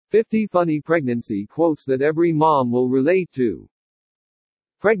50 funny pregnancy quotes that every mom will relate to.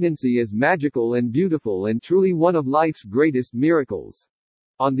 Pregnancy is magical and beautiful and truly one of life's greatest miracles.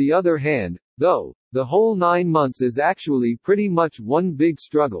 On the other hand, though, the whole 9 months is actually pretty much one big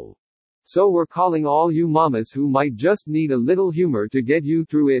struggle. So we're calling all you mamas who might just need a little humor to get you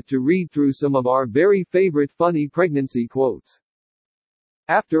through it to read through some of our very favorite funny pregnancy quotes.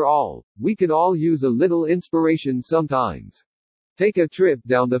 After all, we could all use a little inspiration sometimes. Take a trip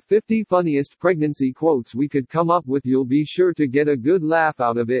down the 50 funniest pregnancy quotes we could come up with. You'll be sure to get a good laugh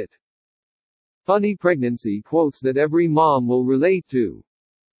out of it. Funny pregnancy quotes that every mom will relate to.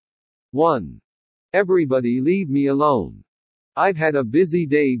 1. Everybody leave me alone. I've had a busy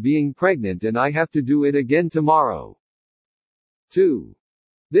day being pregnant and I have to do it again tomorrow. 2.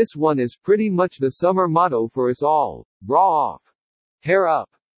 This one is pretty much the summer motto for us all: bra off, hair up,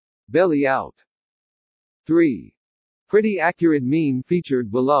 belly out. 3. Pretty accurate meme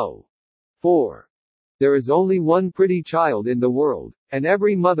featured below. 4. There is only one pretty child in the world, and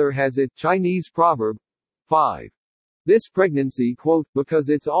every mother has it. Chinese proverb. 5. This pregnancy quote, because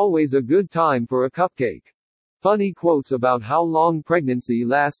it's always a good time for a cupcake. Funny quotes about how long pregnancy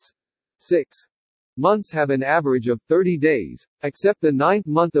lasts. 6. Months have an average of 30 days, except the 9th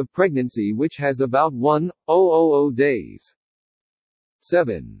month of pregnancy, which has about 1,000 days.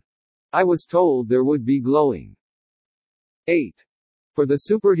 7. I was told there would be glowing. 8. For the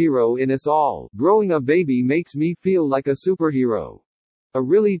superhero in us all, growing a baby makes me feel like a superhero. A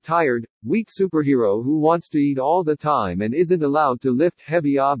really tired, weak superhero who wants to eat all the time and isn't allowed to lift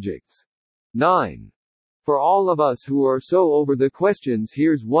heavy objects. 9. For all of us who are so over the questions,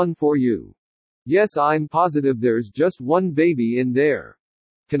 here's one for you. Yes, I'm positive there's just one baby in there.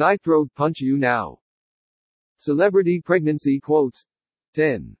 Can I throat punch you now? Celebrity pregnancy quotes.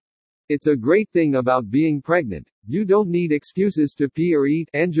 10. It's a great thing about being pregnant, you don't need excuses to pee or eat.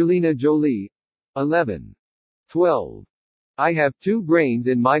 Angelina Jolie. 11. 12. I have 2 brains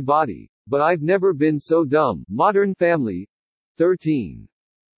in my body, but I've never been so dumb. Modern Family. 13.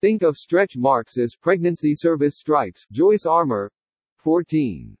 Think of stretch marks as pregnancy service stripes. Joyce Armour.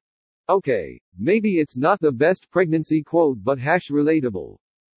 14. Okay, maybe it's not the best pregnancy quote but relatable.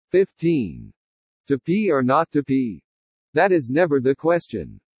 15. To pee or not to pee? That is never the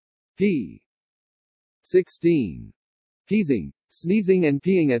question. Pee. 16. Peezing, sneezing and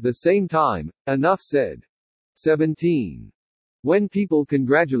peeing at the same time, enough said. 17. When people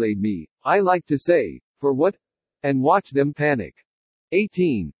congratulate me, I like to say, for what? And watch them panic.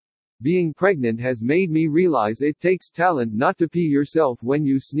 18. Being pregnant has made me realize it takes talent not to pee yourself when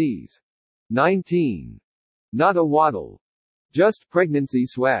you sneeze. 19. Not a waddle. Just pregnancy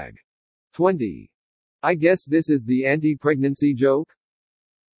swag. 20. I guess this is the anti-pregnancy joke?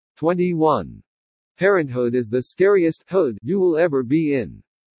 21. Parenthood is the scariest hood you will ever be in.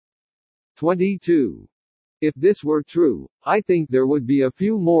 22. If this were true, I think there would be a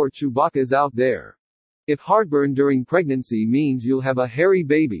few more Chewbacca's out there. If heartburn during pregnancy means you'll have a hairy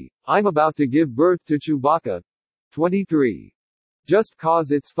baby, I'm about to give birth to Chewbacca. 23. Just cause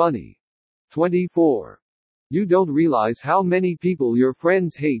it's funny. 24. You don't realize how many people your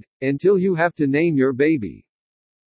friends hate, until you have to name your baby.